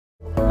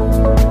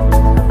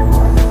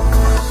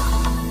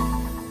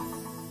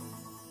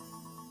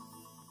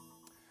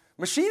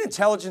Machine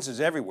intelligence is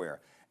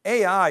everywhere.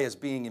 AI is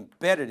being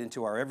embedded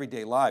into our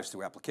everyday lives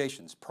through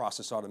applications,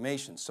 process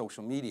automation,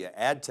 social media,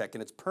 ad tech,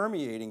 and it's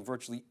permeating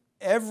virtually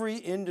every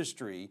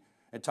industry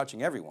and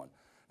touching everyone.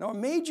 Now, a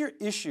major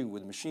issue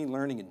with machine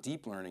learning and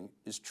deep learning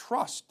is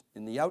trust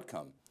in the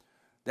outcome.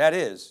 That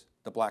is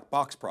the black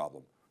box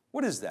problem.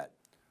 What is that?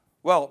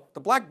 Well, the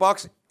black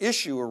box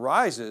issue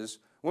arises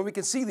when we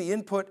can see the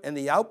input and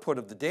the output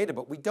of the data,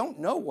 but we don't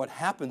know what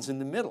happens in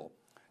the middle.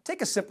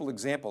 Take a simple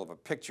example of a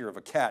picture of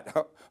a cat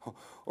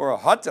or a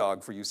hot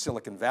dog for you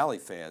Silicon Valley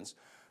fans.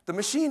 The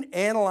machine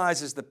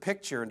analyzes the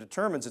picture and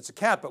determines it's a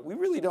cat, but we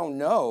really don't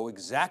know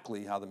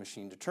exactly how the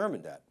machine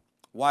determined that.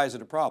 Why is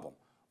it a problem?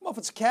 Well, if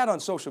it's a cat on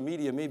social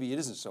media, maybe it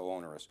isn't so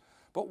onerous.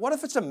 But what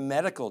if it's a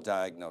medical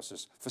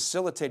diagnosis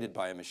facilitated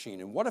by a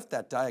machine? And what if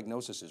that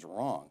diagnosis is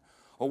wrong?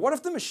 Or what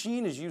if the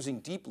machine is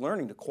using deep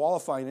learning to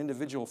qualify an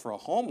individual for a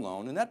home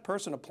loan and that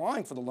person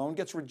applying for the loan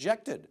gets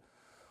rejected?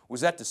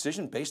 Was that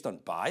decision based on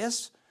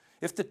bias?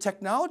 If the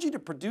technology to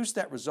produce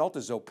that result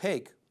is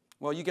opaque,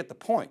 well, you get the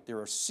point.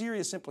 There are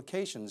serious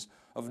implications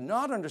of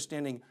not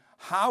understanding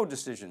how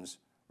decisions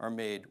are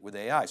made with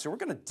AI. So we're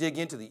going to dig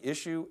into the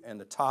issue and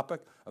the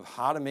topic of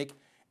how to make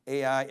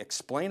AI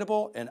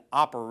explainable and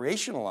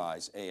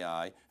operationalize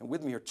AI. And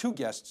with me are two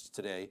guests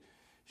today,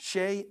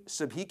 Shay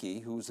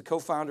Sabhikhi, who is the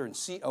co-founder and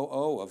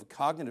COO of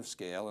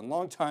CognitiveScale and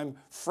longtime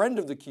friend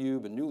of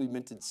theCUBE and newly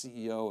minted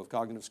CEO of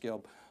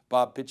CognitiveScale,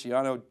 Bob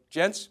Picciano.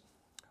 Gents,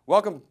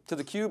 welcome to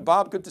theCUBE.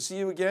 Bob, good to see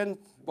you again.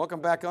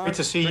 Welcome back on. Great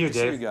to see you,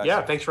 Dave.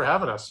 Yeah, thanks for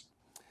having us.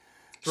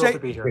 Thrilled to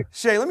be here.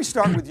 Shay, let me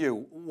start with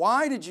you.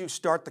 Why did you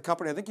start the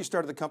company? I think you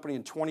started the company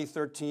in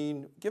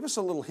 2013. Give us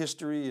a little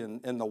history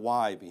and the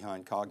why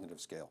behind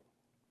CognitiveScale.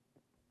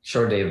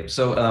 Sure, Dave.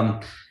 So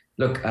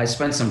look, I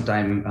spent some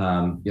time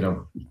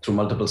through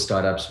multiple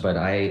startups, but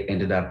I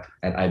ended up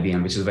at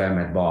IBM, which is where I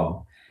met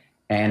Bob.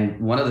 And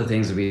one of the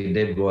things we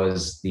did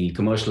was the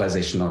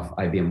commercialization of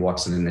IBM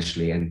Watson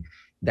initially. And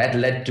that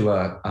led to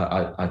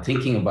a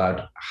thinking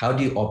about how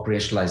do you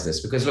operationalize this?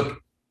 Because look,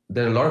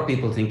 there are a lot of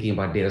people thinking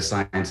about data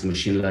science and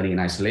machine learning in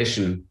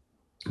isolation,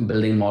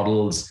 building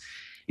models,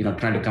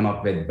 trying to come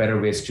up with better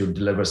ways to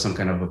deliver some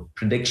kind of a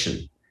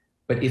prediction.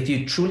 But if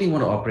you truly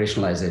want to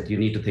operationalize it, you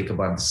need to think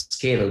about the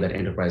scale that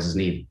enterprises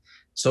need.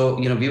 So,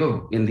 we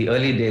were in the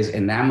early days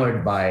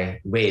enamored by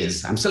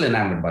Waze. I'm still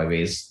enamored by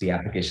Waze, the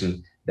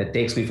application that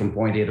takes me from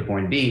point A to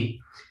point B.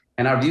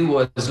 And our view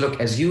was, look,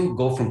 as you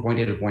go from point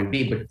A to point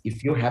B, but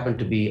if you happen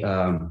to be,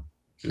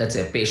 let's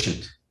say, a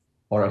patient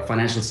or a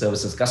financial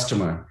services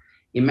customer,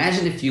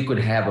 imagine if you could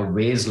have a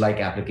Waze-like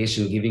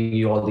application giving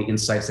you all the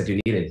insights that you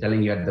needed,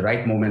 telling you at the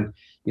right moment,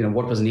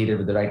 what was needed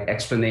with the right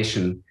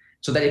explanation,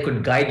 so that it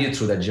could guide you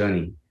through that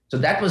journey. So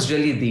that was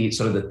really the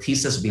sort of the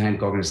thesis behind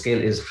CognitiveScale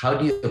is how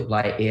do you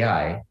apply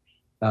AI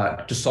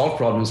to solve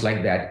problems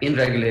like that in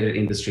regulated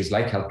industries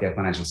like healthcare,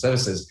 financial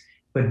services,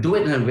 but do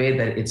it in a way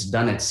that it's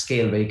done at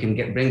scale where you can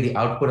bring the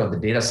output of the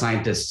data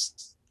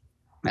scientists,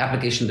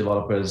 application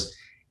developers,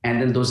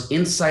 and then those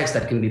insights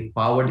that can be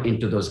powered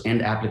into those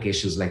end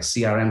applications like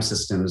CRM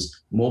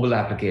systems, mobile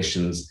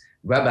applications,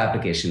 web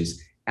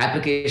applications,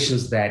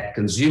 applications that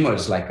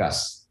consumers like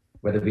us,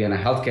 whether it be in a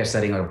healthcare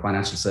setting or a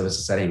financial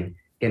services setting,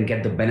 can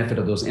get the benefit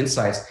of those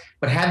insights,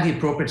 but have the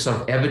appropriate sort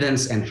of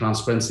evidence and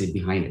transparency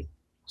behind it.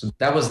 So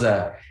that was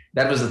the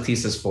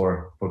thesis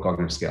for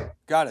CognitiveScale.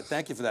 Got it,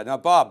 thank you for that. Now,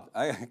 Bob,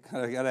 I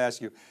got to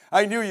ask you,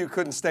 I knew you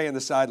couldn't stay in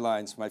the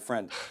sidelines, my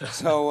friend.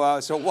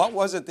 So what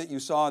was it that you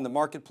saw in the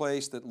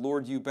marketplace that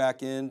lured you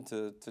back in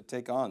to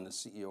take on the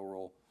CEO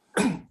role?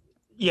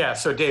 Yeah,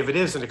 so Dave, it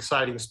is an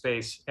exciting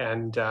space,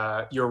 and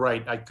you're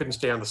right, I couldn't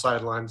stay on the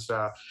sidelines.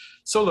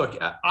 So look,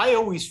 I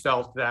always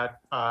felt that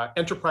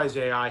enterprise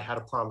AI had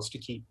a promise to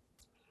keep.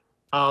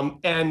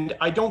 And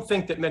I don't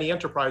think that many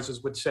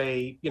enterprises would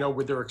say,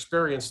 with their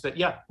experience that,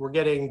 yeah, we're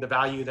getting the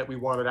value that we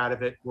wanted out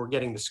of it, we're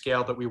getting the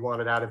scale that we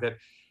wanted out of it,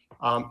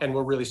 and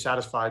we're really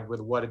satisfied with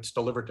what it's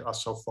delivered to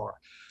us so far.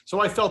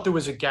 So I felt there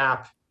was a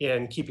gap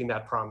in keeping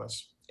that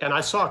promise. And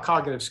I saw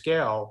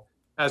CognitiveScale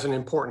as an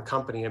important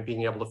company in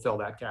being able to fill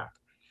that gap.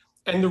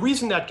 And the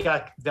reason that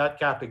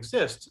gap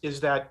exists is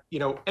that,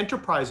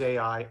 enterprise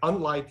AI,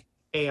 unlike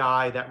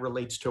AI that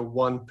relates to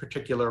one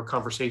particular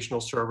conversational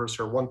service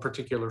or one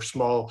particular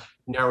small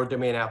narrow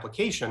domain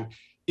application,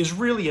 is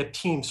really a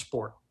team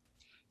sport.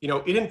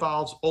 It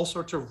involves all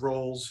sorts of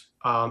roles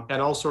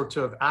and all sorts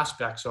of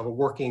aspects of a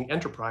working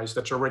enterprise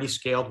that's already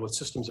scaled with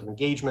systems of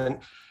engagement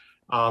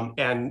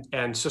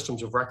and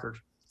systems of record.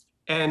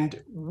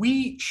 And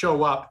we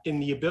show up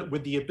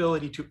with the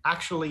ability to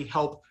actually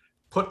help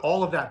put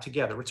all of that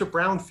together. It's a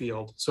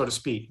brownfield, so to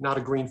speak, not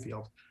a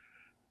greenfield.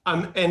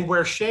 And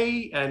where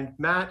Shay and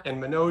Matt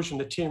and Manoj and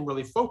the team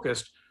really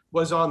focused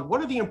was on what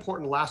are the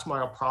important last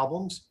mile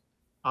problems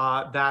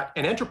that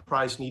an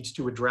enterprise needs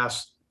to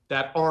address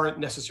that aren't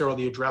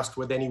necessarily addressed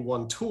with any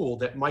one tool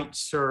that might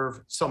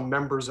serve some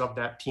members of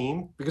that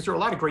team, because there are a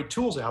lot of great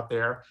tools out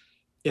there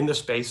in the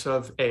space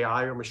of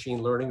AI or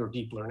machine learning or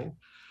deep learning,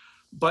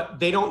 but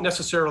they don't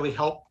necessarily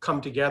help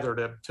come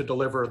together to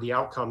deliver the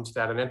outcomes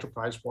that an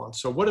enterprise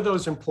wants. So what are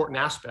those important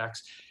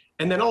aspects?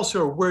 And then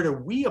also, where do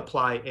we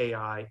apply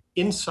AI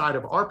inside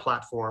of our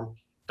platform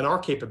and our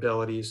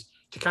capabilities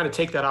to kind of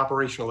take that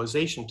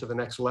operationalization to the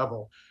next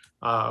level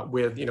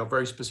with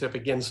very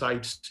specific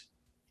insights,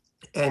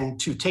 and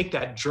to take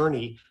that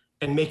journey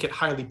and make it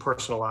highly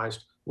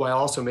personalized while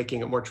also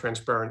making it more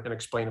transparent and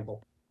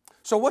explainable.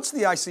 So what's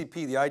the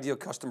ICP, the ideal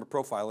customer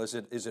profile? Is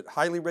it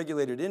highly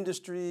regulated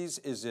industries?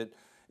 Is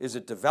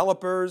it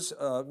developers?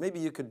 Maybe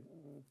you could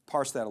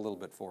parse that a little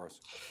bit for us.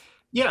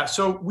 Yeah,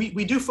 so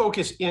we do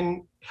focus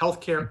in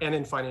healthcare and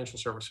in financial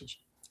services.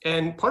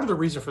 And part of the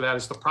reason for that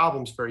is the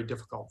problem's very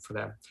difficult for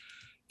them.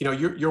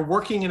 You're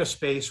working in a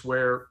space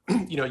where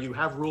you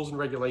have rules and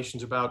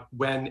regulations about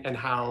when and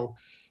how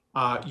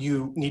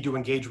you need to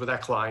engage with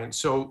that client.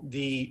 So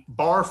the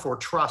bar for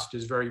trust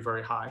is very,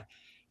 very high.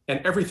 And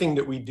everything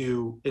that we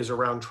do is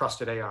around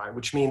trusted AI,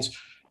 which means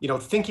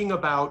thinking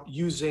about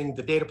using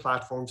the data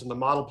platforms and the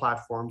model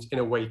platforms in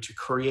a way to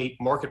create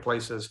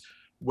marketplaces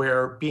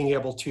where being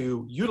able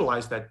to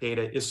utilize that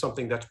data is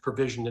something that's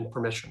provisioned and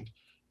permissioned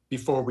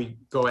before we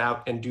go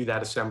out and do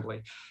that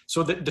assembly.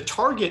 So the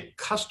target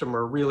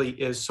customer really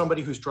is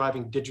somebody who's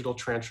driving digital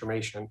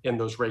transformation in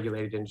those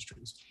regulated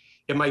industries.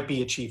 It might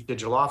be a chief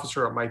digital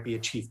officer, it might be a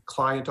chief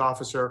client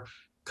officer,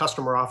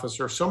 customer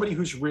officer, somebody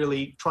who's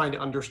really trying to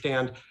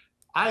understand,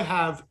 I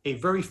have a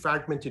very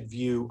fragmented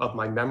view of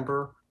my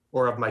member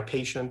or of my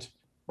patient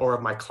or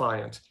of my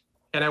client.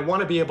 And I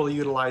want to be able to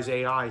utilize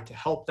AI to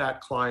help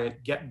that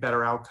client get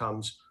better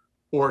outcomes,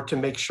 or to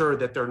make sure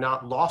that they're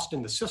not lost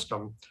in the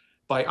system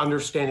by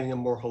understanding them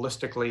more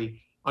holistically,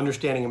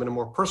 understanding them in a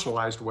more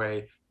personalized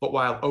way, but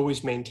while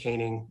always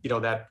maintaining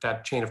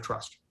that chain of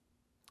trust.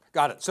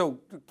 Got it.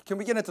 So can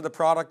we get into the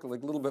product,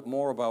 like a little bit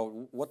more about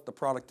what the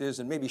product is?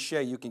 And maybe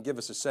Shay, you can give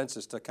us a sense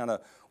as to kind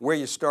of where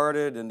you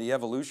started and the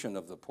evolution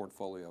of the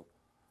portfolio.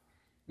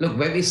 Look,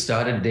 where we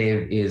started,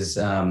 Dave, is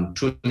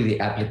truly the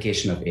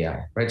application of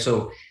AI, right?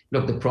 So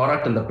look, the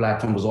product and the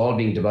platform was all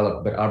being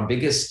developed, but our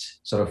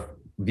biggest sort of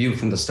view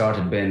from the start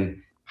had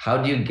been, how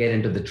do you get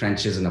into the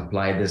trenches and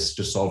apply this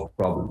to solve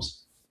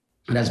problems?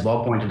 And as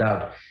Bob pointed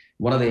out,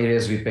 one of the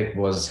areas we picked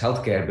was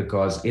healthcare,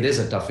 because it is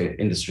a tough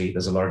industry.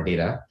 There's a lot of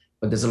data,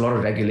 but there's a lot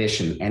of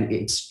regulation. And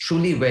it's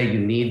truly where you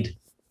need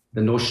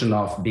the notion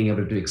of being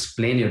able to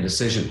explain your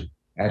decision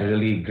at a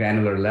really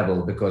granular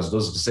level, because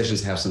those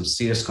decisions have some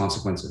serious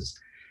consequences.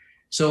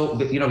 So,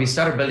 we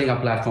started building our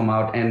platform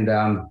out, and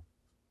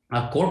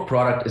our core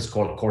product is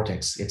called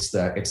Cortex. It's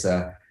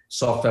a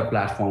software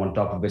platform on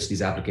top of which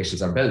these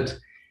applications are built.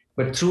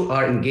 But through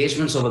our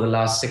engagements over the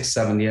last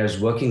 6-7 years,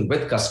 working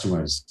with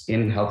customers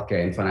in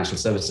healthcare and financial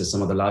services,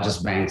 some of the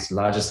largest banks,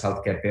 largest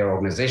healthcare payer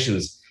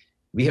organizations,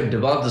 we have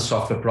developed the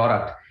software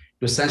product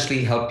to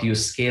essentially help you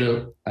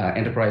scale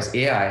enterprise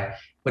AI.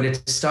 But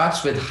it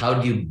starts with, how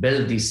do you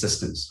build these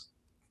systems?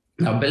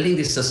 Now, building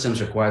these systems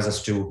requires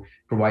us to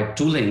provide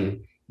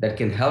tooling that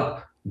can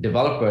help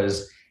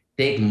developers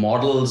take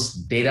models,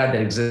 data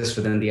that exists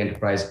within the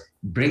enterprise,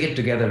 bring it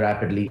together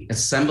rapidly,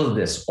 assemble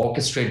this,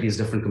 orchestrate these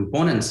different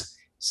components,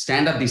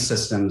 stand up these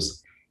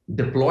systems,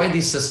 deploy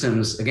these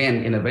systems,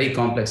 again, in a very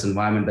complex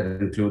environment that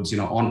includes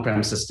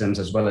on-prem systems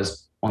as well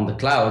as on the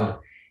cloud,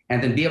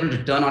 and then be able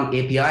to turn on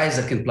APIs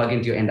that can plug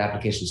into your end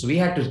application. So we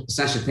had to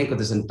essentially think of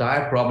this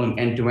entire problem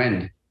end to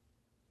end,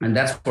 and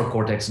that's what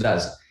Cortex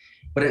does.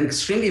 But an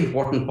extremely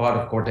important part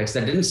of Cortex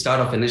that didn't start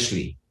off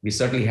initially, we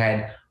certainly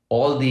had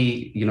all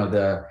the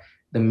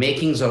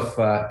makings of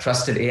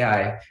trusted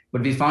AI,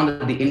 but we found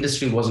that the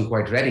industry wasn't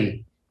quite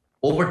ready.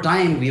 Over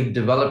time, we've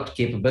developed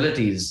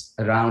capabilities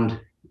around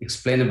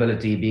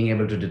explainability, being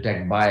able to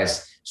detect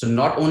bias. So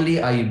not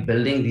only are you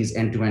building these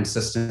end-to-end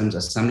systems,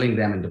 assembling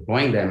them and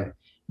deploying them,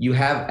 you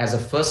have, as a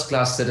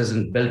first-class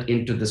citizen, built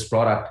into this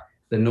product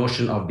the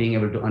notion of being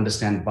able to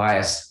understand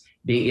bias,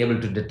 being able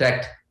to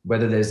detect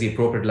whether there's the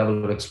appropriate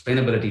level of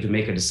explainability to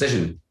make a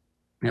decision.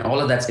 And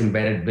all of that's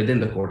embedded within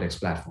the Cortex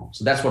platform.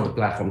 So that's what the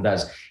platform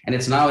does. And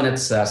it's now in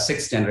its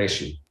 6th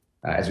generation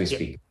as we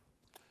speak.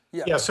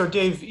 Yeah, so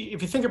Dave,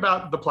 if you think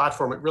about the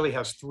platform, it really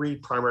has 3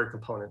 primary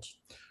components.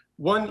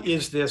 One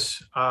is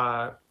this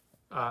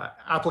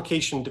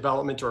application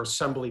development or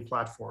assembly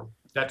platform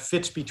that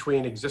fits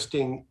between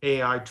existing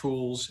AI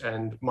tools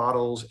and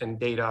models and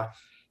data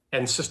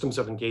and systems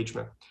of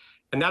engagement.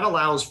 And that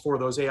allows for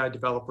those AI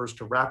developers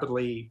to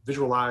rapidly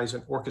visualize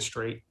and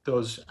orchestrate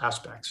those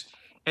aspects.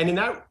 And in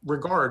that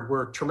regard,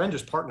 we're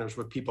tremendous partners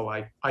with people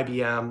like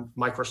IBM,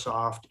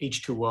 Microsoft,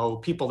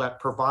 H2O, people that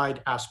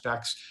provide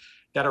aspects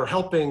that are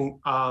helping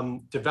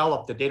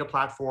develop the data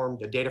platform,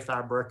 the data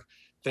fabric,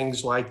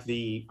 things like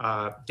the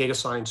data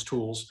science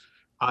tools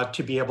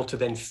to be able to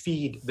then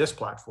feed this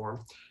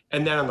platform.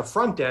 And then on the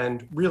front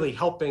end, really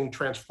helping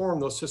transform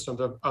those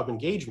systems of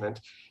engagement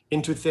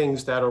into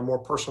things that are more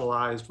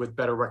personalized with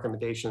better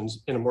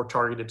recommendations in a more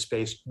targeted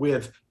space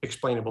with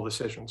explainable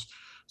decisions.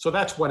 So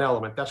that's one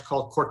element. That's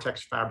called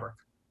Cortex Fabric.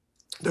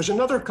 There's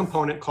another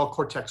component called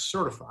Cortex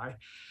Certify,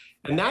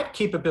 and that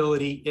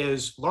capability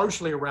is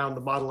largely around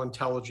the model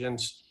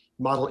intelligence,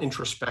 model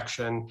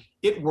introspection.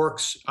 It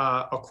works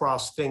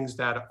across things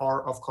that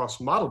are, of course,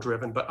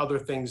 model-driven, but other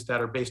things that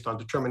are based on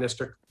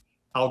deterministic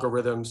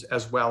algorithms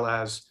as well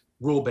as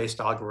rule-based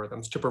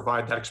algorithms to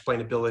provide that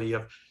explainability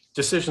of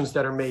decisions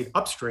that are made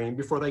upstream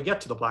before they get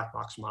to the black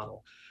box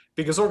model.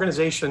 Because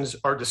organizations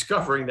are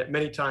discovering that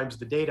many times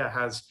the data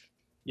has,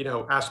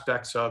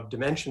 aspects of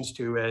dimensions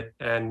to it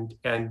and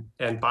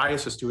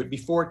biases to it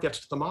before it gets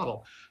to the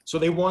model. So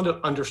they want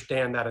to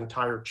understand that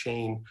entire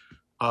chain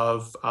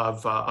of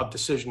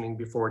decisioning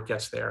before it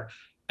gets there.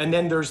 And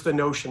then there's the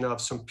notion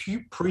of some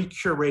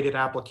pre-curated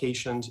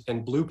applications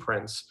and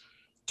blueprints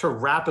to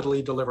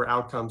rapidly deliver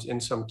outcomes in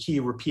some key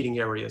repeating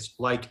areas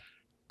like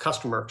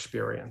customer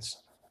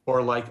experience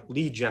or like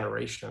lead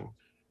generation.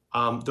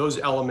 Those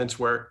elements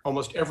where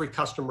almost every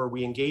customer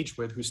we engage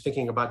with who's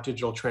thinking about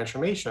digital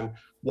transformation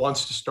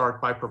wants to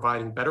start by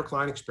providing better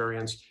client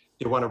experience.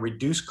 They want to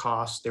reduce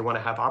costs. They want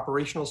to have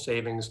operational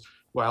savings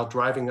while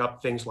driving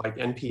up things like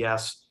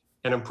NPS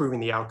and improving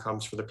the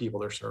outcomes for the people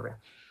they're serving.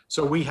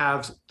 So we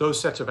have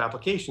those sets of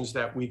applications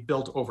that we've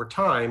built over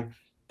time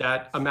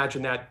that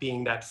imagine that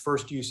being that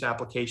first use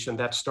application,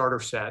 that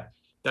starter set,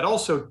 that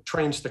also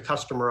trains the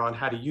customer on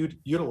how to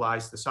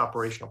utilize this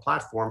operational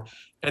platform.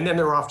 And then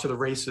they're off to the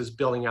races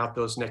building out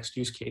those next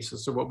use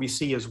cases. So what we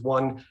see is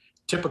one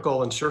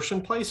typical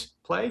insertion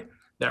play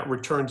that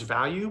returns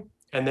value,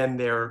 and then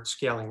they're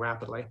scaling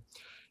rapidly.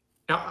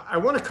 Now, I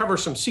want to cover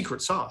some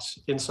secret sauce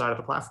inside of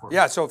the platform.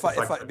 Yeah, so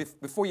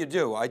before you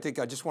do, I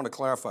just want to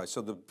clarify.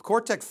 So the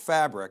Cortex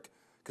Fabric,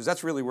 because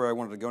that's really where I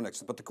wanted to go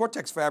next, but the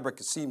Cortex Fabric,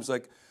 it seems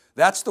like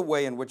that's the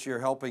way in which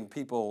you're helping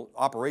people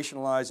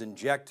operationalize,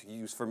 inject,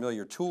 use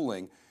familiar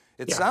tooling.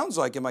 It sounds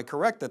like, am I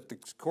correct, that the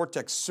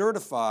Cortex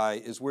Certify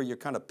is where you're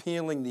kind of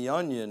peeling the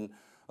onion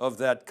of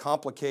that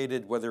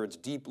complicated, whether it's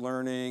deep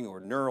learning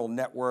or neural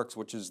networks,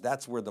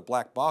 that's where the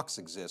black box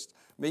exists.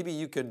 Maybe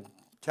you could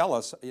tell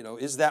us,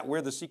 is that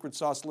where the secret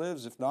sauce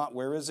lives? If not,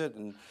 where is it?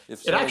 And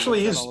if so, what's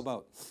it all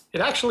about? It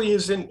actually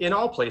is in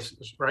all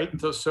places, right?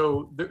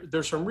 So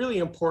there's some really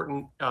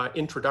important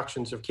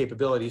introductions of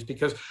capabilities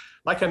because,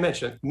 like I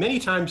mentioned, many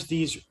times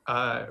these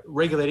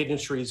regulated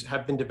industries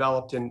have been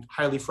developed in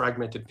highly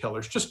fragmented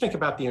pillars. Just think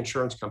about the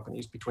insurance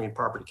companies between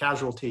property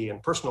casualty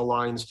and personal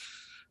lines.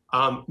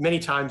 Many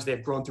times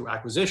they've grown through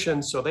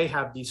acquisitions, so they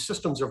have these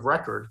systems of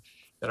record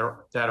that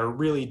are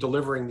really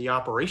delivering the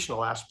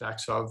operational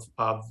aspects of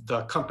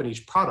the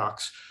company's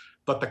products,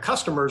 but the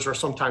customers are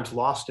sometimes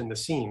lost in the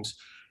seams.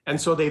 And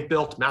so they've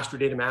built master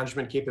data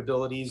management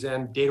capabilities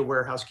and data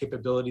warehouse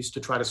capabilities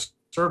to try to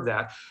serve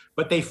that.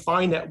 But they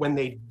find that when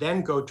they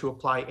then go to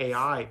apply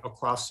AI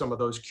across some of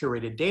those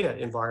curated data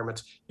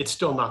environments, it's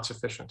still not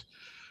sufficient.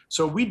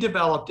 So we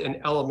developed an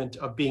element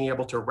of being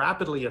able to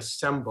rapidly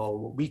assemble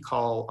what we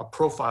call a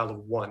profile of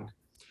one.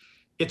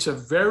 It's a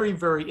very,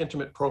 very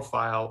intimate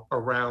profile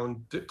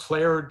around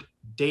declared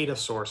data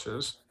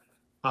sources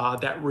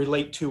that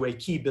relate to a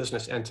key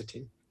business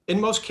entity. In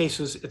most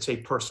cases, it's a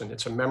person,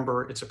 it's a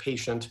member, it's a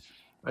patient,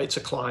 it's a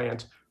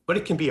client, but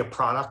it can be a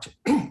product.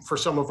 For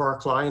some of our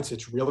clients,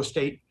 it's real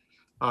estate,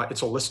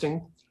 it's a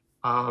listing.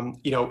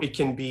 It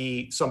can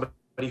be somebody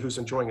who's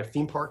enjoying a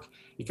theme park.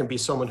 It can be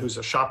someone who's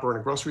a shopper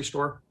in a grocery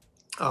store.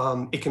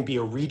 It can be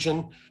a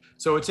region.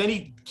 So it's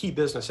any key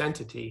business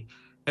entity.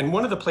 And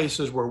one of the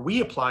places where we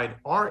applied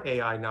our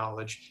AI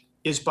knowledge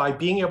is by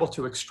being able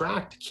to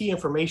extract key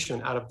information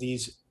out of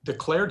these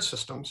declared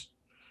systems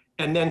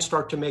and then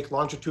start to make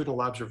longitudinal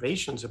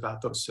observations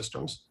about those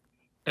systems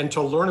and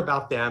to learn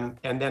about them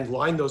and then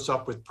line those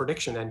up with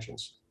prediction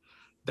engines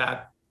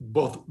that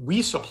both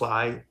we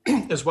supply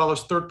as well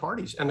as third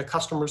parties and the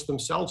customers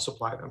themselves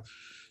supply them.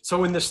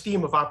 So in this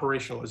theme of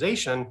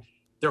operationalization,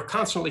 they're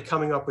constantly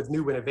coming up with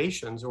new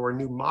innovations or a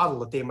new model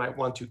that they might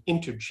want to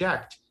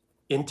interject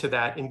into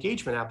that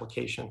engagement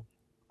application.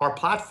 Our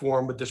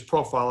platform with this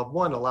profile of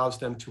one allows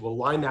them to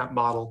align that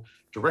model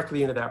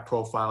directly into that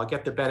profile,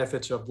 get the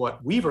benefits of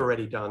what we've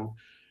already done,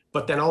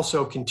 but then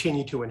also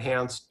continue to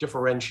enhance,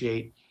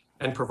 differentiate,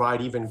 and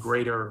provide even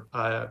greater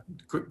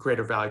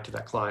value to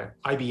that client.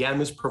 IBM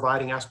is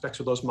providing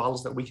aspects of those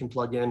models that we can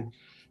plug in,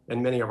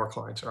 and many of our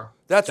clients are.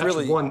 That's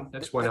one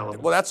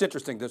element. Well, that's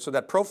interesting. So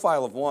that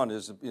profile of one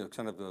is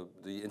kind of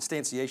the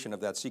instantiation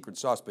of that secret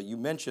sauce, but you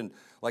mentioned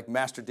like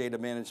master data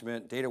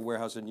management, data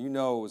warehouse, and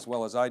as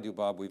well as I do,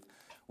 Bob,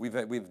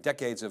 we've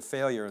decades of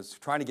failures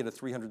trying to get a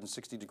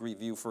 360-degree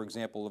view, for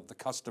example, of the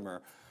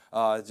customer.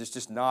 It's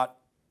just not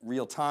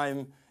real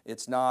time.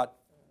 It's not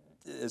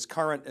as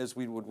current as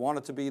we would want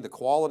it to be. The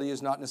quality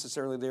is not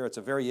necessarily there. It's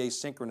a very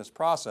asynchronous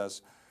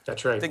process.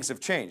 That's right. Things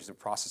have changed. The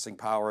processing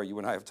power, you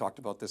and I have talked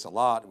about this a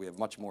lot. We have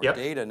much more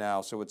data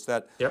now, so it's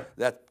that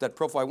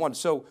profile one.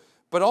 So,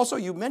 but also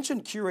you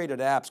mentioned curated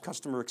apps,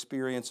 customer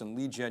experience and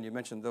lead gen, you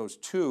mentioned those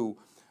two.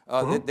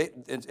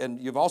 And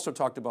you've also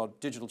talked about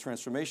digital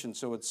transformation,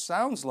 so it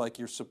sounds like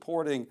you're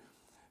supporting,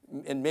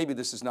 and maybe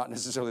this is not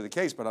necessarily the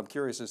case, but I'm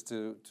curious as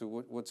to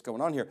what's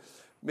going on here,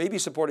 maybe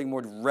supporting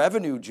more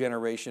revenue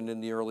generation in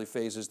the early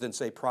phases than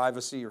say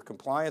privacy or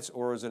compliance,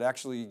 or is it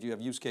actually, do you have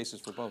use cases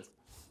for both?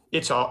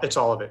 It's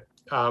all of it.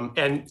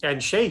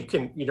 And Shay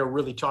can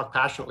really talk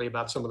passionately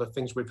about some of the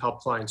things we've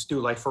helped clients do.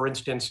 Like for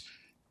instance,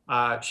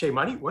 Shay,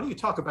 why don't you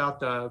talk about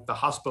the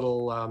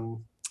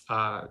hospital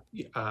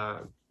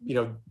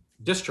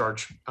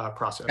discharge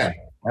process. Yeah,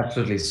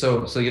 absolutely.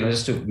 So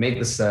just to make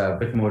this a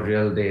bit more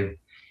real, Dave,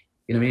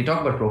 when you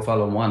talk about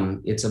Profile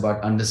 1, it's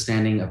about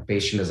understanding a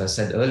patient, as I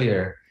said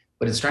earlier,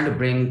 but it's trying to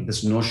bring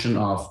this notion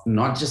of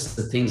not just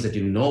the things that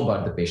you know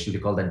about the patient.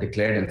 We call that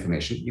declared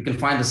information. You can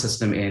find this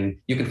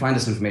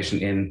information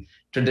in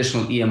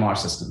traditional EMR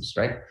systems,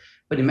 right?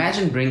 But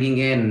imagine bringing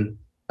in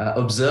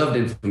observed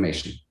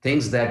information,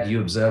 things that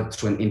you observed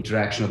through an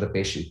interaction with the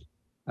patient,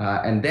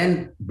 and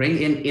then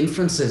bring in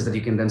inferences that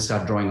you can then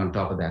start drawing on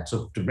top of that.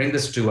 So to bring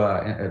this to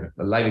a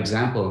live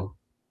example,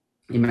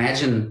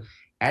 imagine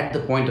at the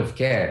point of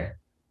care,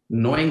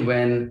 knowing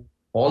when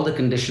all the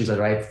conditions are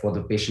right for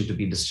the patient to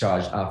be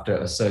discharged after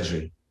a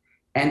surgery.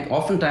 And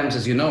oftentimes,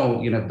 as you know,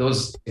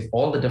 if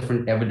all the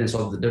different evidence,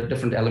 all the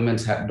different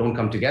elements don't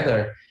come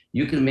together,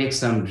 you can make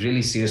some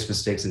really serious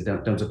mistakes in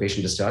terms of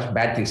patient discharge.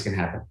 Bad things can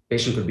happen.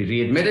 Patient could be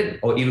readmitted,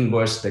 or even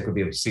worse, there could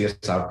be a serious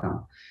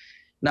outcome.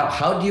 Now,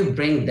 how do you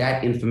bring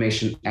that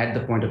information at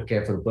the point of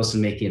care for the person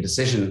making a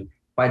decision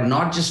by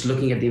not just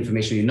looking at the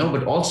information you know,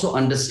 but also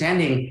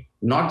understanding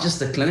not just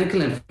the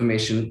clinical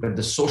information, but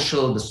the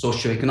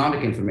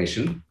socioeconomic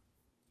information,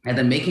 and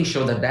then making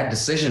sure that that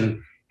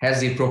decision has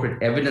the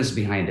appropriate evidence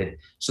behind it,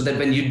 so that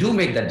when you do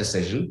make that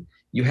decision,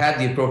 you have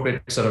the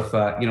appropriate sort of,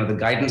 the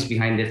guidance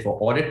behind it for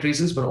audit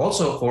reasons, but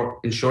also for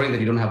ensuring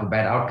that you don't have a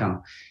bad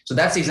outcome. So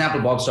that's the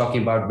example Bob's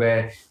talking about,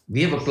 where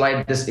we have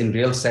applied this in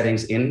real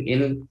settings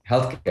in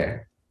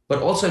healthcare,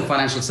 but also in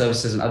financial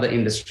services and other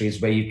industries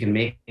where you can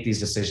make these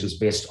decisions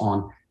based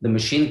on the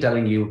machine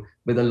telling you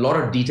with a lot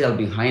of detail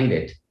behind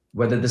it,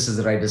 whether this is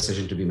the right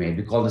decision to be made.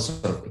 We call this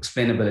sort of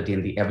explainability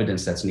and the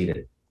evidence that's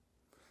needed.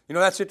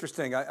 That's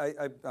interesting.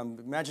 I'm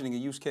imagining a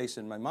use case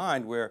in my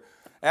mind where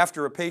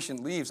after a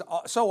patient leaves,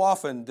 so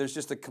often there's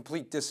just a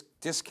complete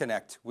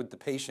disconnect with the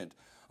patient,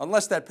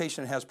 unless that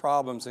patient has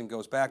problems and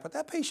goes back. But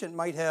that patient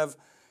might have,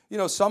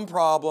 some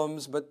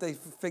problems, but they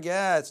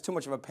figure, it's too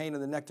much of a pain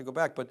in the neck to go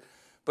back. But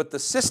the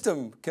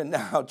system can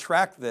now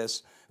track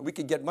this, and we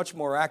could get much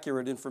more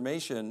accurate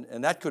information,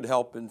 and that could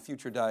help in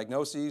future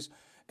diagnoses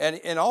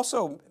and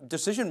also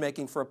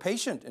decision-making for a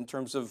patient in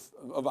terms of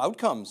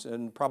outcomes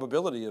and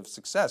probability of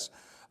success.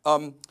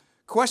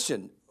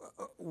 Question,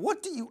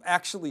 what do you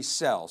actually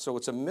sell? So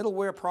it's a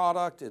middleware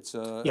product,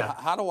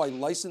 how do I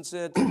license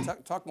it?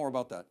 Talk more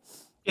about that.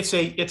 It's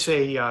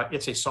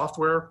a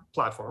software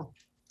platform.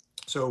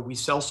 So we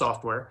sell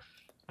software,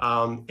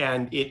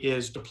 and it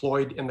is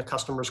deployed in the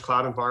customer's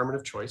cloud environment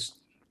of choice.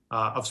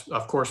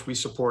 Of course, we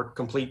support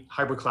complete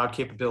hybrid cloud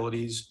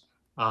capabilities.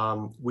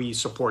 We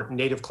support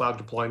native cloud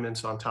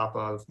deployments on top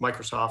of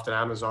Microsoft and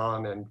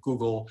Amazon and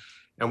Google.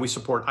 And we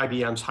support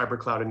IBM's hybrid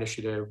cloud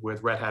initiative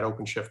with Red Hat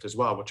OpenShift as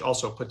well, which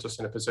also puts us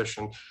in a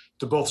position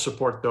to both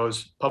support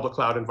those public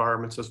cloud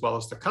environments as well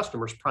as the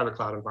customer's private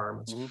cloud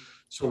environments. Mm-hmm.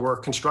 So we're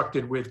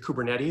constructed with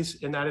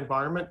Kubernetes in that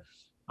environment,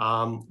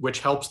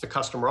 which helps the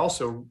customer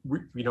also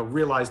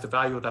realize the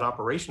value of that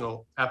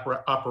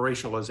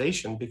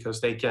operationalization, because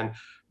they can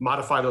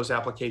modify those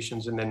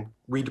applications and then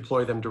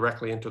redeploy them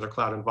directly into their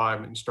cloud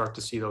environment and start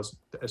to see those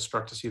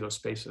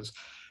spaces.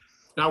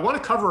 Now, I want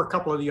to cover a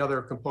couple of the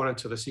other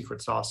components of the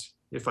secret sauce,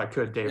 if I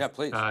could, Dave. Yeah,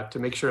 please. To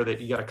make sure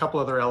that you got a couple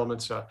other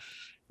elements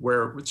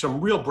where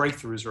some real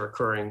breakthroughs are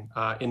occurring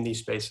in these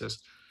spaces.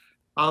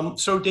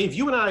 So Dave,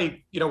 you and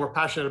I, we're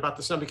passionate about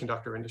the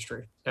semiconductor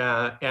industry,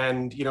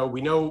 and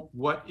we know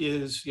what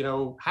is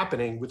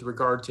happening with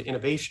regard to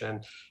innovation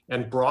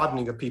and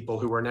broadening of people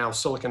who are now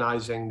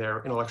siliconizing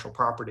their intellectual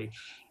property,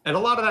 and a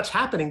lot of that's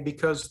happening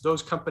because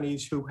those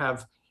companies who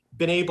have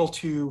been able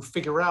to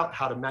figure out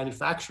how to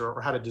manufacture or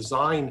how to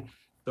design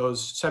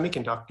those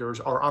semiconductors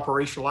are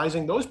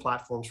operationalizing those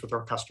platforms for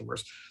their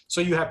customers.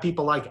 So you have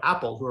people like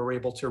Apple who are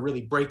able to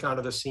really break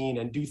onto the scene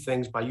and do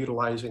things by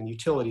utilizing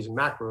utilities and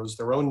macros,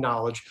 their own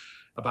knowledge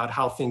about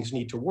how things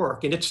need to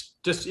work. And it's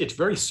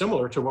very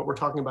similar to what we're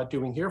talking about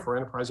doing here for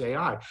enterprise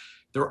AI.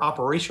 They're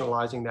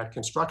operationalizing that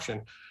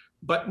construction.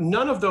 But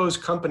none of those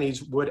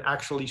companies would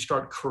actually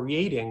start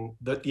creating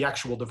the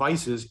actual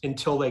devices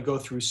until they go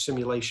through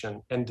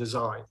simulation and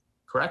design,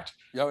 correct?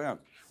 Oh, yeah.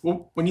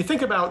 Well, when you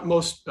think about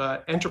most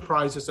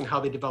enterprises and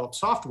how they develop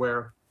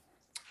software,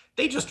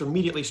 they just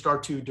immediately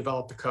start to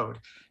develop the code.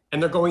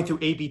 And they're going through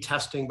A/B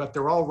testing, but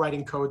they're all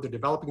writing code, they're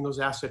developing those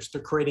assets,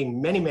 they're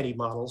creating many, many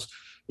models.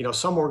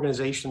 Some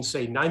organizations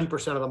say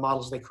 90% of the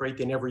models they create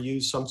they never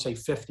use, some say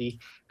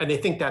 50, and they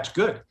think that's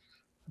good.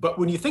 But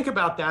when you think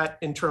about that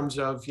in terms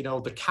of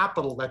the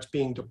capital that's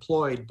being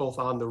deployed both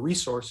on the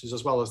resources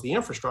as well as the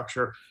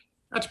infrastructure,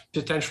 that's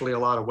potentially a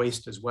lot of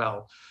waste as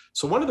well.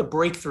 So one of the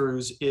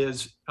breakthroughs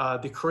is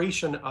the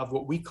creation of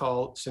what we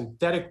call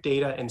synthetic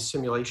data and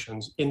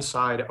simulations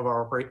inside of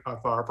our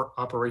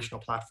operational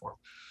platform.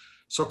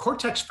 So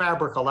Cortex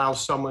Fabric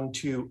allows someone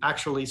to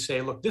actually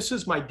say, look, this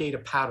is my data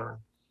pattern.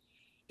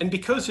 And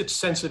because it's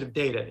sensitive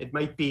data, it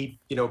might be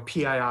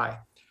PII.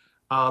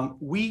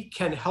 We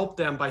can help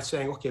them by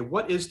saying, okay,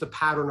 what is the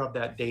pattern of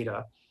that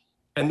data?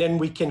 And then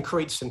we can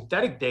create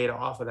synthetic data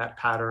off of that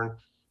pattern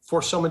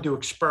for someone to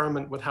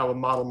experiment with how a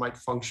model might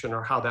function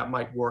or how that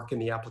might work in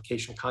the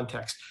application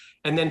context,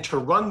 and then to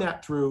run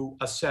that through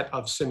a set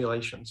of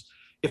simulations.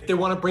 If they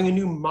want to bring a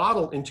new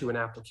model into an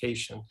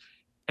application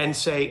and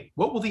say,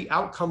 what will the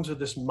outcomes of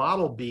this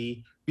model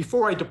be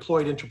before I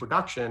deploy it into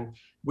production,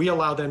 we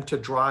allow them to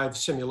drive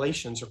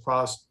simulations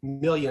across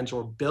millions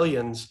or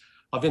billions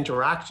of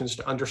interactions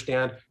to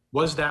understand,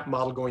 was that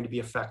model going to be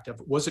effective?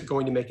 Was it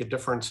going to make a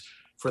difference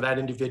for that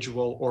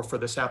individual or for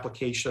this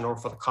application or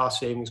for the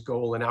cost savings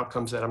goal and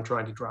outcomes that I'm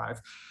trying to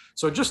drive?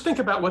 So just think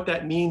about what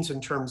that means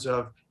in terms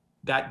of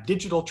that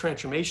digital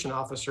transformation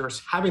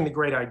officers having the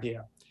great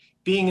idea,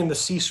 being in the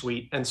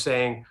C-suite and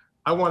saying,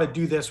 I want to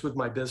do this with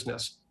my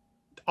business.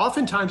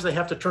 Oftentimes they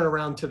have to turn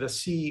around to the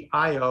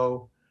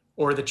CIO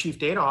or the chief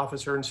data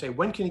officer and say,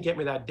 when can you get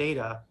me that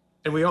data?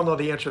 And we all know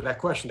the answer to that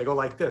question. They go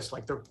like this,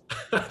 like they're,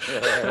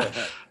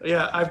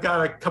 yeah, I've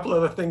got a couple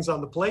other things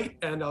on the plate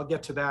and I'll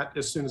get to that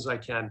as soon as I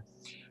can.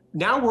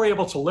 Now we're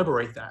able to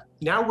liberate that.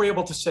 Now we're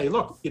able to say,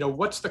 look,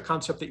 what's the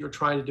concept that you're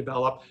trying to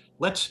develop?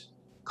 Let's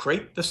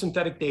create the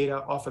synthetic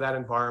data off of that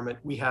environment.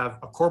 We have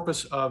a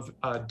corpus of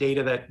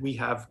data that we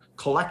have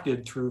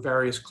collected through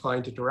various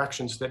client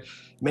interactions that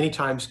many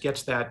times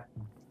gets that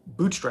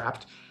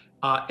bootstrapped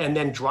and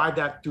then drive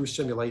that through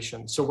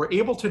simulation. So we're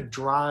able to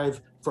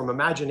drive from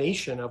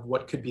imagination of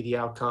what could be the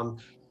outcome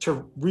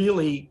to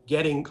really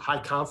getting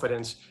high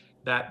confidence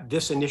that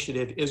this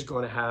initiative is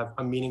going to have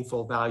a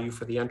meaningful value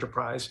for the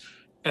enterprise.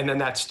 And then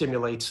that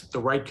stimulates the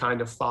right kind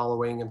of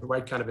following and the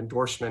right kind of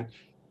endorsement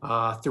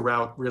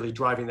throughout really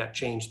driving that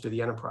change to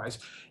the enterprise.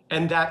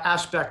 And that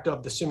aspect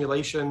of the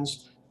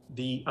simulations,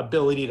 the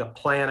ability to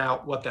plan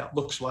out what that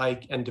looks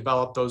like and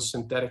develop those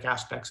synthetic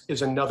aspects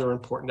is another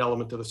important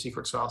element of the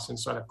secret sauce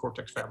inside of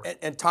Cortex Fabric.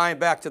 And tying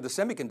back to the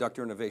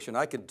semiconductor innovation,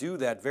 I could do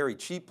that very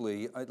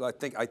cheaply.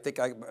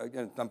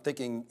 I'm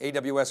thinking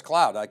AWS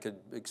cloud. I could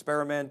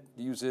experiment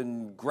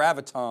using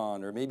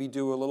Graviton or maybe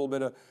do a little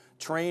bit of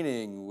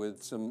training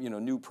with some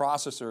new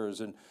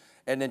processors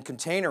and then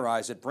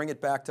containerize it, bring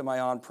it back to my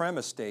on-prem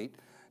estate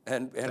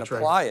and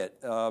apply it.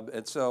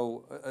 And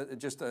so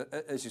just,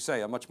 as you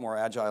say, a much more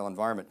agile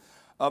environment.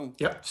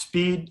 Yep,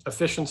 speed,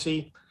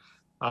 efficiency,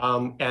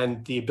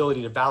 and the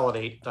ability to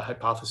validate the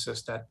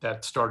hypothesis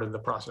that started the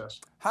process.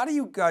 How do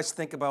you guys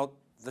think about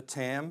the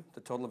TAM,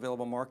 the total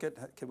available market?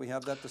 Can we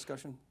have that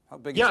discussion? How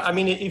big is it? I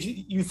mean, if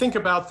you think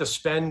about the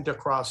spend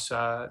across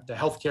the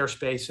healthcare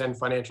space and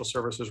financial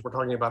services, we're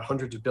talking about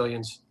hundreds of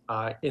billions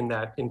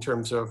in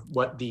terms of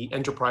what the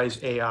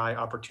enterprise AI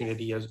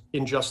opportunity is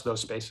in just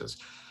those spaces.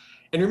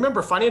 And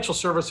remember, financial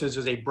services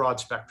is a broad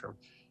spectrum.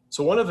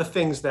 So one of the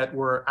things that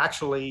we're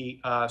actually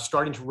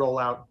starting to roll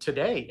out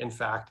today, in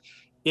fact,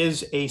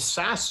 is a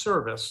SaaS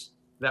service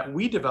that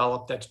we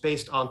developed that's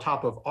based on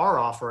top of our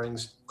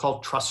offerings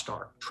called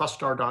TrustStar,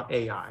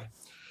 TrustStar.ai.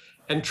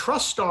 And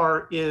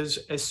TrustStar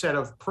is a set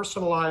of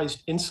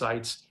personalized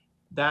insights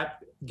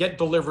that get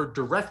delivered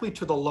directly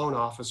to the loan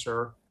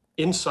officer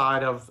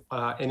inside of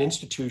an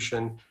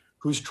institution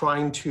who's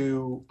trying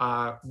to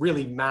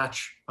really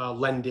match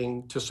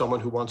lending to someone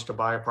who wants to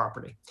buy a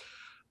property.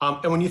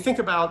 And when you think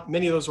about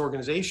many of those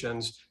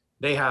organizations,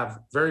 they have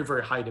very,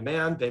 very high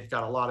demand. They've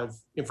got a lot of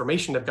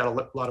information. They've got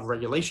a lot of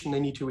regulation they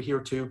need to adhere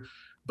to.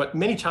 But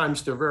many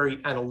times they're very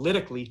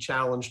analytically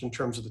challenged in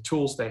terms of the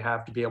tools they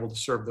have to be able to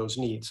serve those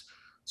needs.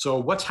 So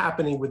what's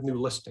happening with new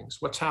listings?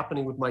 What's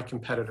happening with my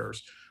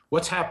competitors?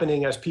 What's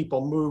happening as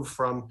people move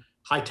from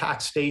high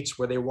tax states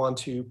where they want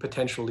to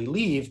potentially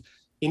leave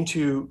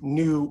into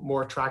new,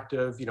 more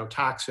attractive,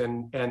 tax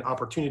and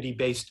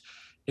opportunity-based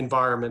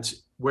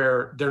environments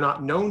where they're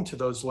not known to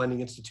those lending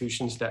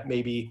institutions that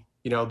maybe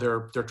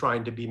they're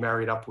trying to be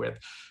married up with.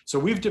 So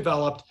we've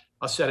developed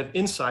a set of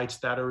insights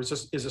that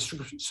is a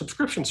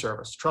subscription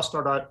service,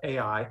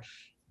 TrustStar.ai,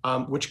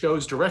 which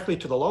goes directly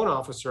to the loan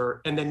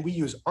officer, and then we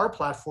use our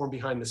platform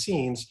behind the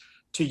scenes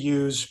to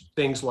use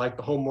things like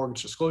the Home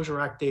Mortgage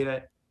Disclosure Act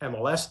data,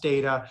 MLS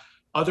data,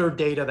 other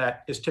data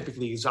that is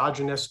typically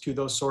exogenous to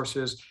those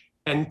sources,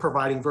 and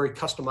providing very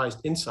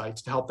customized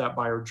insights to help that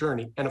buyer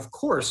journey. And of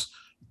course,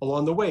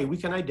 along the way, we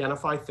can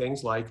identify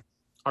things like,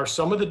 are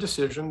some of the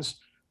decisions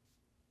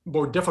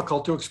more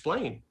difficult to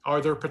explain?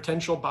 Are there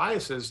potential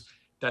biases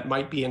that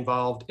might be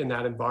involved in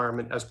that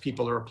environment as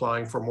people are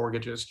applying for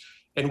mortgages?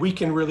 And we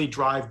can really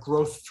drive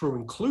growth through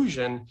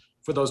inclusion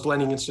for those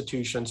lending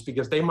institutions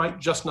because they might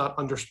just not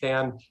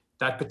understand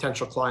that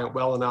potential client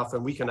well enough,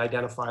 and we can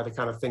identify the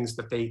kind of things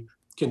that they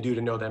can do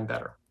to know them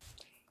better.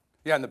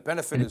 Yeah, and the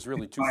benefit is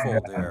really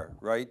twofold there,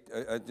 right?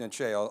 And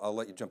Shay, I'll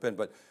let you jump in,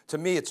 but to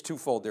me it's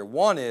twofold there.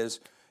 One is,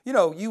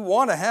 you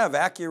want to have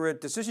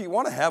accurate decisions, you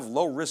want to have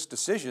low risk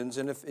decisions,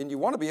 and you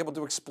want to be able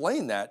to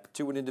explain that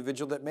to an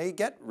individual that may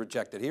get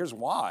rejected. Here's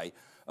why.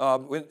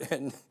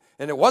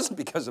 And it wasn't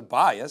because of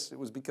bias, it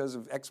was because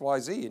of X, Y,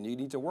 Z, and you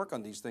need to work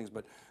on these things,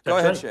 but go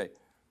ahead, Shay.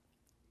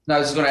 No, I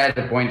was just going to add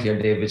a point here,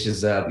 Dave, which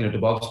is, to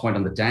Bob's point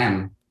on the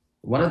TAM,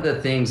 one of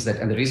the things that,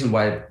 and the reason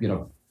why,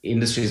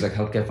 industries like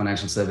healthcare,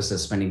 financial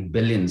services spending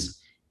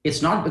billions,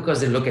 it's not because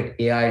they look at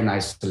AI in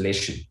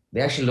isolation.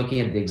 they're actually looking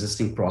at the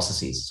existing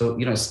processes. So,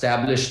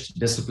 established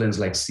disciplines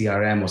like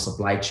CRM or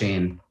supply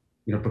chain,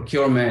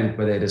 procurement,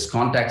 whether it is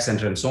contact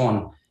center and so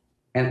on.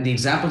 And the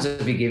examples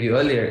that we gave you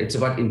earlier, it's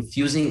about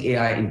infusing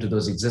AI into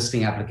those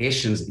existing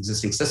applications,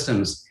 existing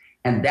systems.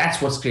 And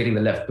that's what's creating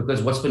the lift,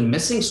 because what's been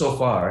missing so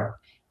far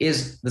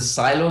is the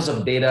silos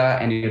of data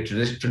and your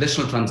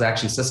traditional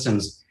transaction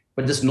systems,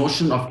 but this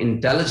notion of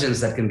intelligence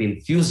that can be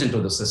infused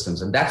into the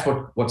systems. And that's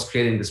what's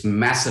creating this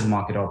massive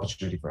market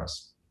opportunity for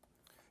us.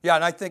 Yeah,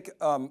 and I think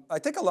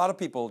a lot of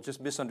people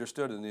just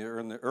misunderstood in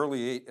the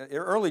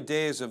early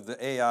days of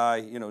the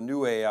AI,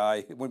 new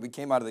AI, when we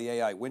came out of the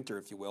AI winter,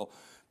 if you will.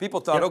 People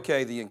thought,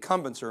 okay, the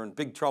incumbents are in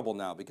big trouble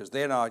now because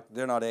they're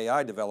not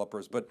AI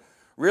developers. But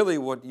really,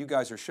 what you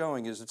guys are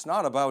showing is it's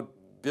not about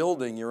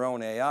building your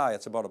own AI;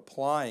 it's about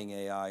applying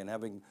AI and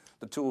having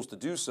the tools to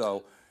do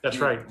so. That's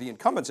right. The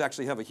incumbents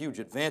actually have a huge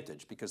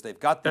advantage because they've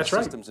got these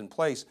systems in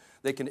place.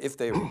 They can, if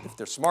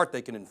they're smart,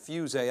 they can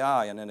infuse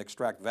AI and then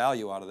extract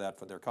value out of that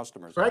for their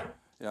customers. Right.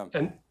 Yeah.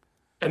 And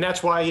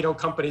that's why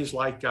companies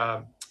like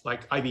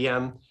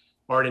IBM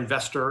are an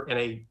investor and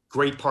a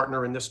great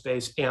partner in this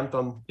space.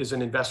 Anthem is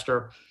an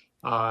investor,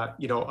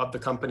 of the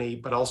company,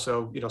 but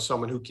also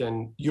someone who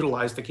can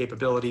utilize the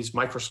capabilities.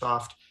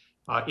 Microsoft,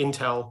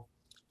 Intel.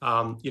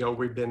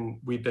 We've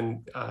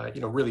been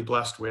really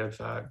blessed with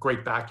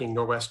great backing.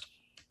 Norwest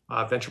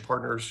Venture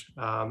Partners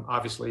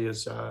obviously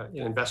is an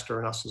investor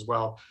in us as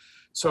well.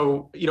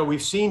 So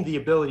we've seen the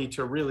ability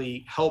to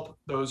really help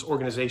those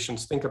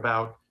organizations think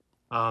about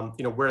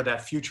where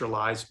that future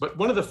lies. But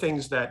one of the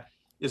things that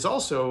is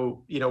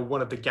also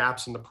one of the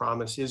gaps in the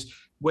promise is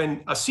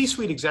when a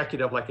C-suite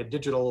executive like a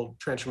digital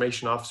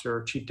transformation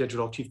officer,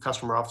 chief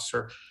customer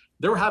officer,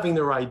 they're having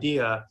their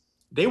idea.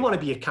 They want to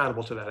be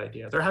accountable to that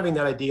idea. They're having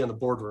that idea in the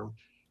boardroom,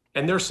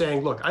 and they're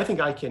saying, "Look, I think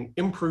I can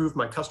improve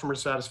my customer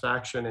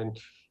satisfaction and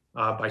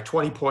by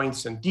 20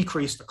 points and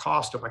decrease the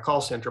cost of my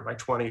call center by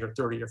 20 or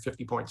 30 or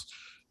 50 points."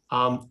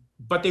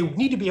 But they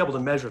need to be able to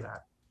measure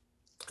that.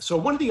 So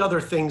one of the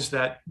other things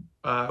that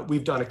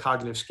we've done at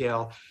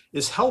CognitiveScale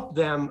is help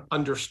them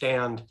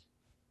understand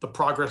the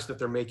progress that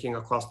they're making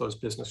across those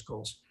business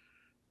goals.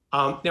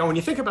 Now, when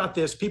you think about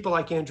this, people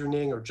like Andrew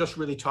Ning are just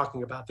really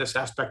talking about this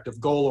aspect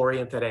of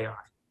goal-oriented AI.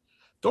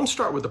 Don't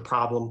start with the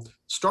problem.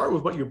 Start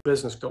with what your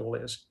business goal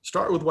is.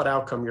 Start with what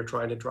outcome you're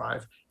trying to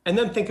drive, and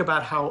then think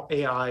about how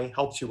AI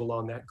helps you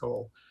along that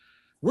goal.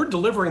 We're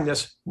delivering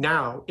this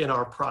now in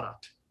our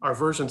product, our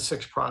version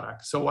 6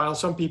 product. So while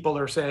some people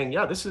are saying,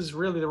 yeah, this is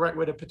really the right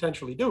way to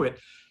potentially do it,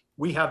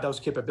 we have those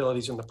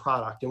capabilities in the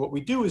product. And what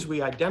we do is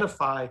we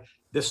identify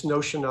this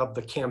notion of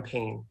the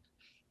campaign,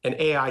 an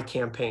AI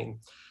campaign.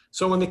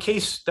 So in the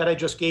case that I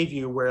just gave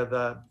you, where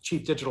the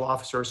chief digital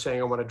officer is saying,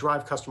 I want to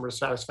drive customer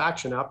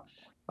satisfaction up,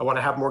 I want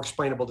to have more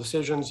explainable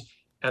decisions,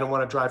 and I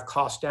want to drive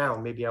costs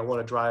down. Maybe I want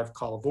to drive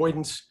call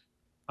avoidance,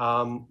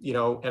 and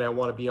I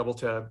want to be able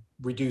to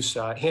reduce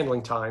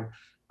handling time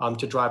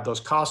to drive those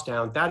costs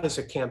down. That is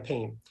a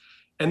campaign.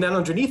 And then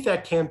underneath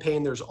that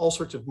campaign, there's all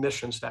sorts of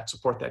missions that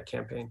support that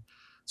campaign.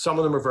 Some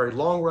of them are very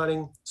long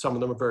running, some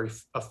of them are very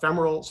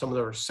ephemeral, some of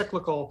them are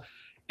cyclical.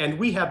 And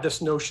we have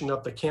this notion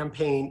of the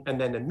campaign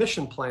and then a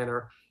mission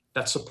planner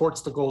that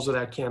supports the goals of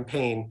that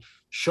campaign,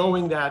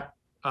 showing that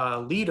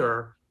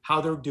leader how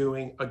they're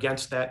doing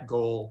against that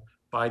goal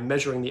by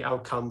measuring the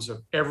outcomes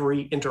of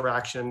every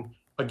interaction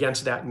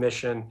against that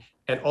mission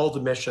and all the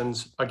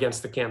missions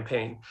against the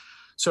campaign.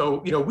 So,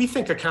 we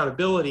think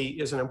accountability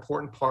is an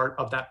important part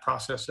of that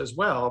process as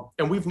well.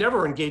 And we've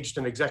never engaged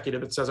an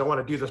executive that says, I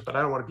want to do this, but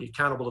I don't want to be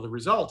accountable to the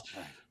result.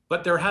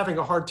 But they're having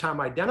a hard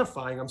time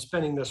identifying, I'm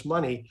spending this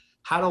money.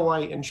 How do I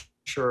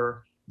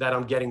ensure that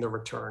I'm getting the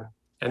return?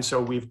 And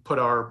so we've put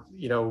our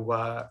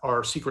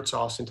secret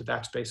sauce into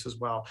that space as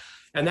well.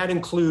 And that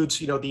includes,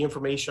 the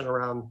information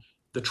around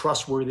the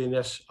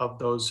trustworthiness of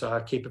those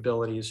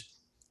capabilities.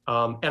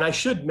 And I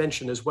should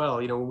mention as well,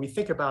 when we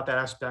think about that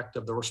aspect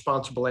of the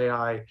responsible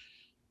AI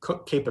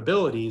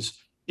capabilities,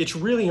 it's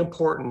really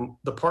important,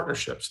 the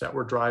partnerships that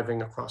we're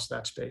driving across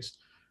that space.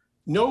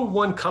 No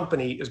one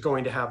company is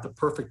going to have the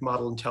perfect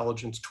model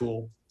intelligence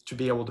tool to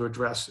be able to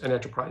address an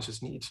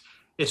enterprise's needs.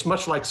 It's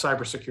much like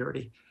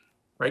cybersecurity,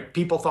 right?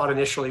 People thought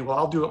initially, well,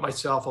 I'll do it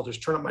myself. I'll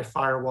just turn up my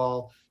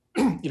firewall.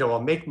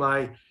 I'll make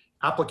my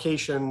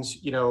applications,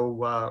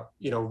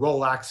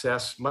 role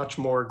access much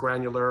more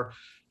granular.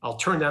 I'll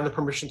turn down the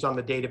permissions on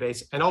the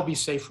database and I'll be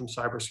safe from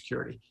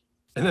cybersecurity.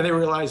 And then they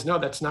realized, no,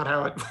 that's not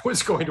how it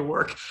was going to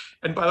work.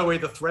 And by the way,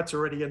 the threat's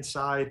already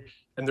inside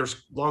and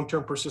there's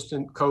long-term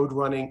persistent code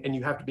running and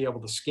you have to be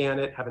able to scan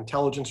it, have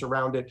intelligence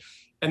around it.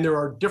 And there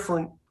are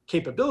different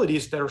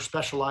capabilities that are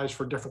specialized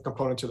for different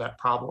components of that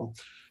problem.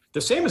 The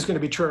same is going to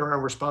be true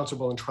around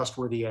responsible and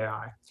trustworthy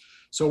AI.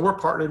 So we're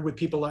partnered with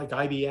people like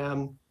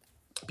IBM,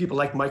 people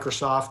like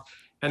Microsoft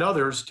and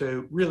others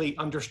to really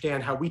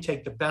understand how we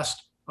take the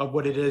best of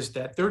what it is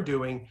that they're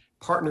doing,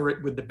 partner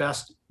it with the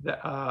best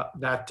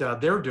that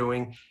they're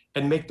doing,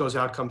 and make those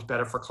outcomes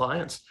better for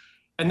clients.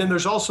 And then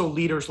there's also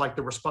leaders like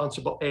the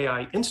Responsible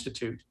AI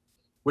Institute,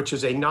 which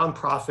is a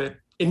nonprofit,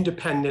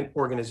 independent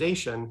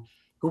organization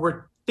who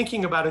we're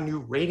thinking about a new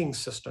rating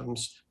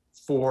systems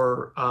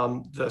for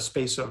the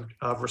space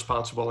of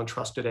responsible and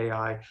trusted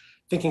AI,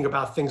 thinking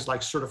about things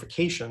like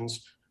certifications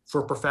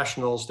for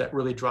professionals that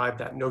really drive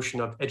that notion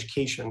of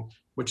education,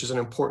 which is an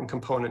important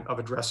component of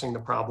addressing the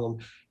problem.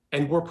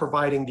 And we're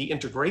providing the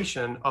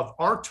integration of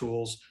our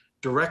tools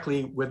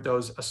directly with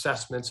those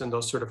assessments and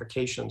those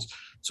certifications.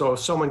 So if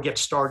someone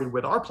gets started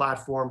with our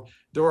platform,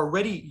 they're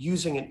already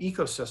using an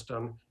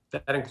ecosystem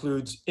that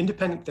includes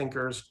independent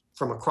thinkers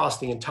from across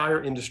the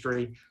entire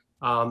industry,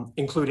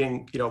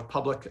 including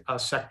public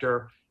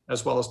sector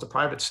as well as the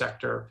private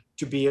sector,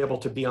 to be able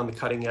to be on the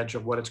cutting edge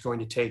of what it's going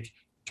to take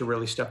to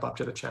really step up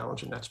to the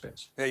challenge in that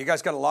space. Yeah, you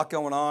guys got a lot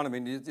going on. I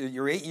mean,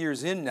 you're 8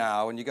 years in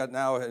now, and you got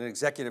now an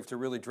executive to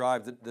really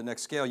drive the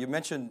next scale. You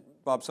mentioned,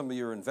 Bob, some of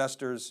your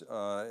investors,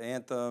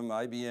 Anthem,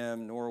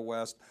 IBM,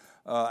 Norwest.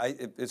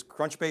 Is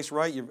Crunchbase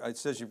right? It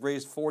says you've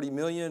raised 40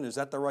 million. Is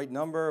that the right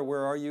number?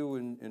 Where are you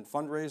in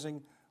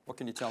fundraising? What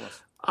can you tell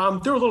us?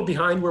 They're a little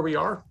behind where we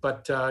are,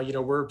 but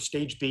we're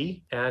stage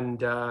B,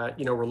 and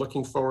we're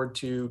looking forward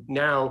to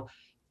now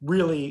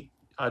really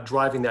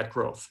driving that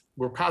growth.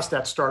 We're past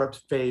that startup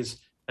phase,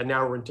 and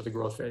now we're into the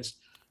growth phase.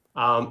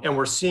 And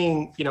we're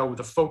seeing,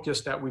 the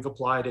focus that we've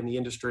applied in the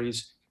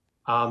industries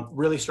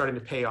really starting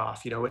to pay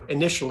off.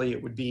 Initially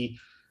it would be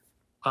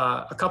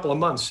a couple of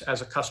months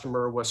as a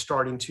customer was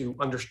starting to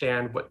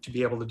understand what to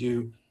be able to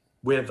do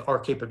with our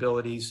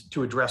capabilities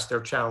to address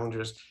their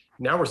challenges.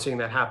 Now we're seeing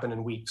that happen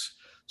in weeks.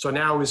 So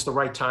now is the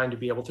right time to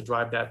be able to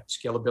drive that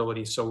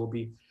scalability. So we'll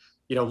be,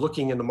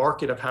 looking in the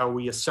market of how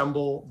we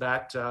assemble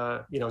that,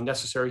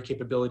 necessary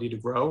capability to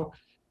grow.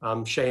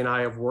 Shay and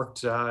I have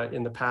worked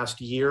in the past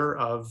year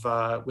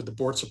with the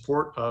board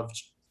support of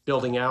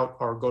building out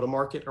our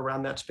go-to-market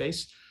around that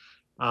space.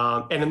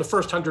 And in the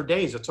first 100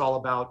 days, it's all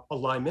about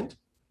alignment,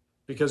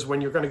 because when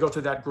you're going to go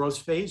through that growth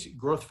phase,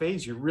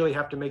 you really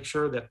have to make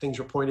sure that things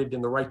are pointed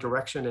in the right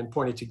direction and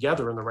pointed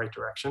together in the right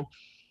direction,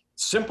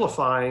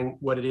 simplifying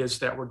what it is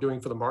that we're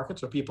doing for the market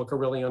so people can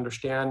really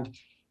understand,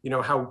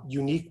 how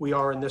unique we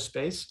are in this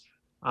space,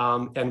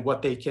 and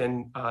what they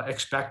can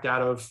expect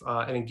out of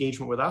an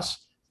engagement with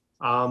us.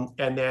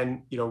 And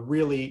then,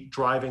 really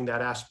driving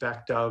that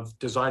aspect of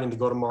designing the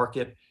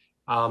go-to-market,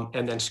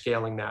 and then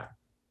scaling that.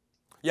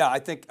 Yeah, I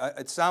think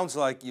it sounds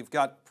like you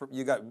got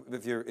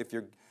if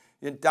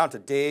you're down to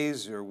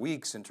days or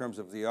weeks in terms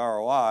of the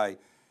ROI, it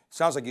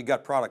sounds like you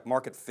got product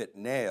market fit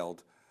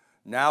nailed.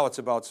 Now it's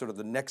about sort of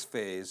the next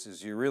phase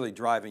is you're really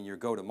driving your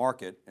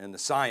go-to-market and the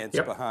science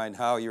behind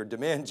how your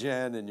demand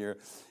gen and your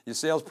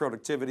sales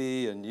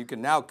productivity, and you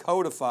can now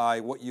codify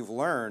what you've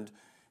learned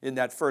in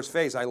that first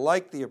phase. I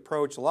like the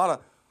approach. A lot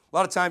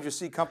of times you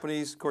see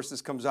companies, of course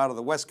this comes out of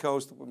the West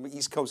Coast, I'm an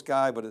East Coast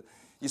guy, but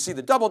you see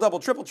the double,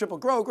 triple,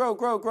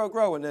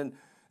 grow, and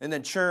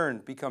then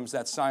churn becomes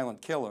that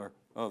silent killer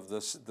of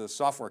the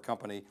software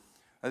company.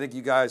 I think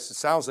you guys, it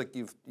sounds like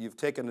you've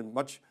taken a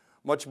much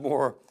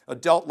more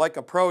adult-like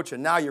approach,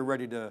 and now you're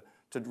ready to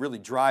really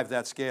drive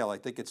that scale. I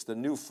think it's the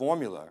new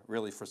formula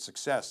really for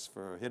success,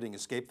 for hitting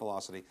escape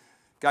velocity.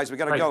 Guys, we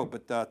got to go,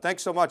 but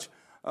thanks so much.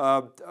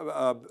 Bob,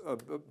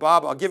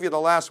 I'll give you the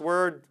last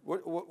word.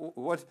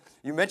 What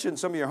you mentioned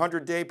some of your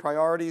 100-day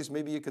priorities.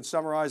 Maybe you could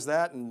summarize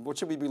that, and what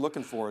should we be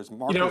looking for as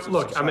markers of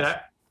success? I mean,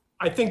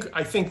 I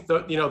think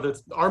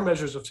our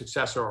measures of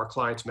success are our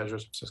clients'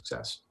 measures of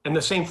success, and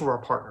the same for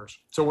our partners.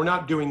 So we're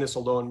not doing this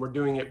alone. We're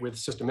doing it with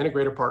system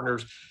integrator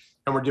partners,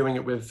 and we're doing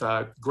it with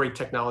great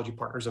technology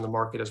partners in the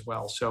market as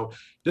well. So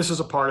this is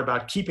a part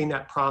about keeping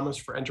that promise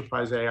for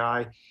enterprise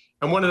AI.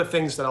 And one of the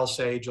things that I'll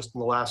say just in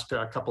the last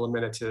couple of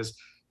minutes is,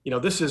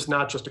 this is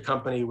not just a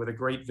company with a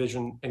great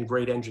vision and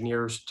great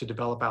engineers to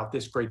develop out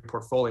this great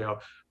portfolio,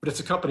 but it's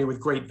a company with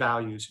great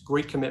values,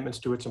 great commitments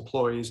to its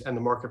employees and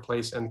the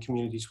marketplace and the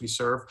communities we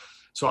serve.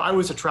 So I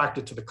was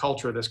attracted to the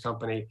culture of this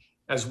company,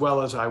 as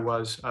well as I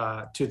was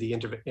to the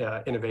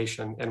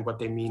innovation and what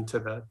they mean to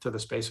the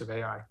space of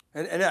AI.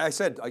 And I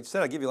said I'd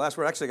give you the last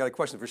word. Actually, I got a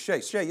question for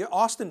Shay. Shay, you're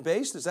Austin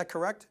based, is that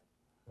correct?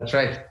 That's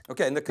right.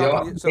 Okay, and the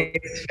company, it's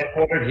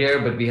headquartered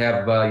here, but we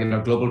have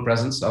global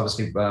presence,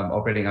 obviously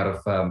operating out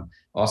of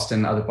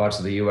Austin, other parts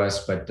of the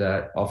U.S., but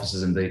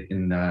offices in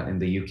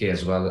the U.K.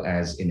 as well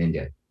as in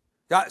India.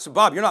 Yeah, so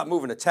Bob, you're not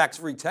moving to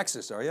tax-free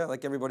Texas, are you?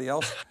 Like everybody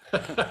else?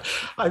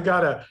 I've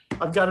got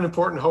an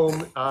important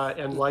home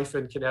and life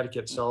in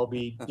Connecticut, so I'll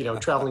be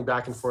traveling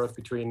back and forth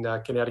between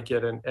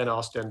Connecticut and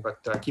Austin,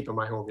 but keeping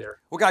my home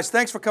here. Well, guys,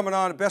 thanks for coming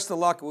on. Best of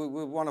luck. We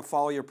want to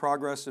follow your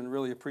progress and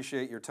really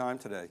appreciate your time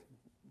today.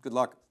 Good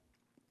luck.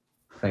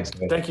 Thanks,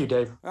 Dave. Thank you,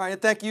 Dave. All right,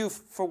 and thank you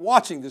for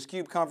watching this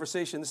CUBE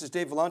conversation. This is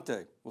Dave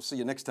Vellante. We'll see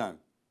you next time.